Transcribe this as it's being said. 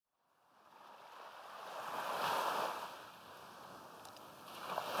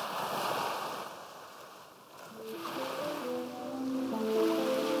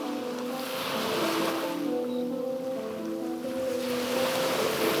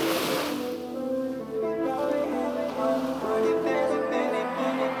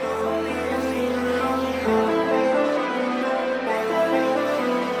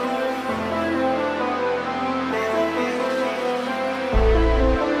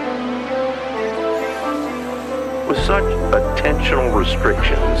With such attentional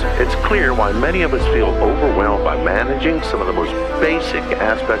restrictions, it's clear why many of us feel overwhelmed by managing some of the most basic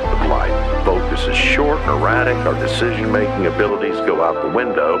aspects of life. Focus is short and erratic, our decision-making abilities go out the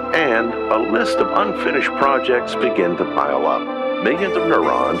window, and a list of unfinished projects begin to pile up. Millions of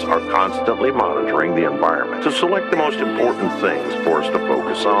neurons are constantly monitoring the environment to select the most important things for us to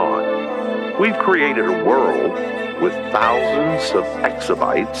focus on. We've created a world with thousands of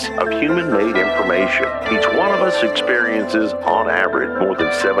exabytes of human-made information. Each one of us experiences, on average, more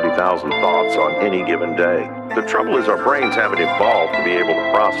than 70,000 thoughts on any given day. The trouble is our brains haven't evolved to be able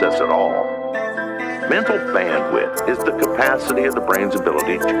to process it all. Mental bandwidth is the capacity of the brain's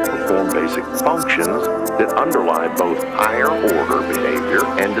ability to perform basic functions that underlie both higher-order behavior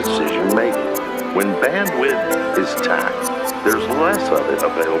and decision-making. When bandwidth is taxed, there's less of it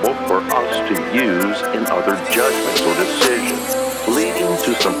available for us to use in other judgments or decisions, leading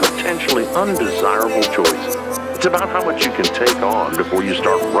to some potentially undesirable choices. It's about how much you can take on before you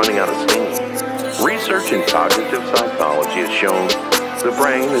start running out of steam. Research in cognitive psychology has shown the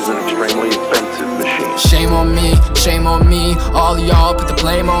brain is an extremely expensive machine. Shame on me, all of y'all put the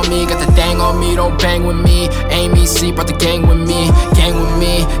blame on me. Got the thing on me, don't bang with me. AMEC brought the gang with me, gang with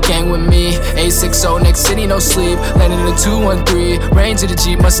me, gang with me. A60 next city, no sleep. Landing in the 213, range of the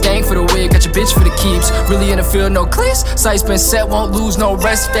Jeep, Mustang for the wig. Got your bitch for the keeps, really in the field, no cleats. Sights been set, won't lose no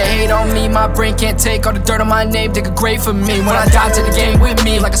rest. If they hate on me, my brain can't take all the dirt on my name. Dig a grave for me. When I die, take the game with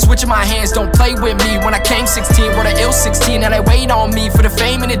me. Like a switch in my hands, don't play with me. When I came 16, brought an ill 16, and they wait on me for the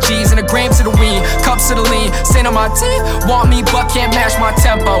fame and the G's and the grams of the weed, cups of the lean, stain on my teeth. Want me, but can't match my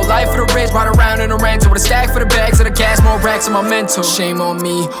tempo. Life for the rich, ride around in a rental with a stack for the bags of the gas, more racks on my mental. Shame on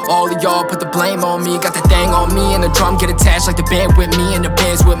me, all of y'all put the blame on me. Got the thing on me and the drum get attached like the band with me and the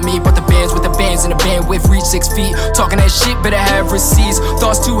bands with me. But the bands with the bands and the band with reach 6 feet. Talking that shit, better have receipts.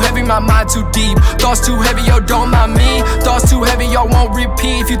 Thoughts too heavy, my mind too deep. Thoughts too heavy, yo, don't mind me. Thoughts too heavy, yo, won't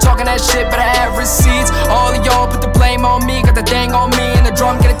repeat. If you talking that shit, better have receipts. All of y'all put the blame on me. Got the thing on me and the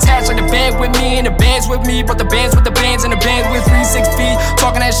drum get attached like the band with me and the bands with me. But the bands with the bands and the band with 3 6 feet.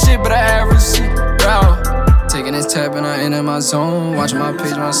 Talking that shit, but I have receipt. Taking this tab and I enter my zone. Watching my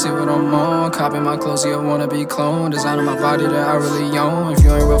page, wanna see what I'm on. Copying my clothes, yeah, wanna be cloned. Designing my body that I really own. If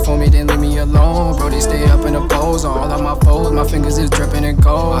you ain't real for me, then leave me alone. Bro, they stay up in the pose. On all of my foes, my fingers is dripping in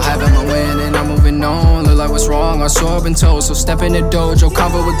gold. I have it my way and then I'm moving on. Look like what's wrong, I saw been told. So step in the dojo,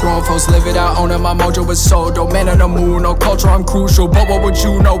 convo with grown folks. Live it out, owning my mojo is sold. Dope man on the moon, no culture, I'm crucial. But what would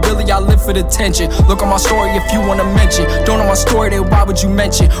you know? Really, I live for the tension. Look on my story if you wanna mention. Don't know my story, then why would you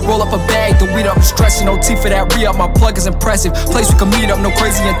mention? Roll up a bag, the weed up, I'm stressing. No tea for that re-up, my plug is impressive. Place we can meet up, no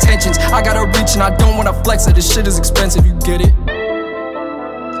crazy intentions. I gotta reach and I don't wanna flex it. This shit is expensive, you get it?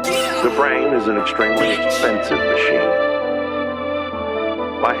 The brain is an extremely expensive machine.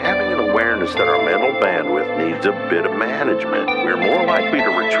 By having an awareness that our mental bandwidth needs a bit of management, we're more likely to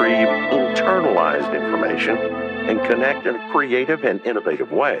retrieve internalized information and connect in a creative and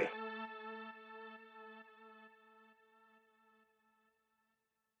innovative way.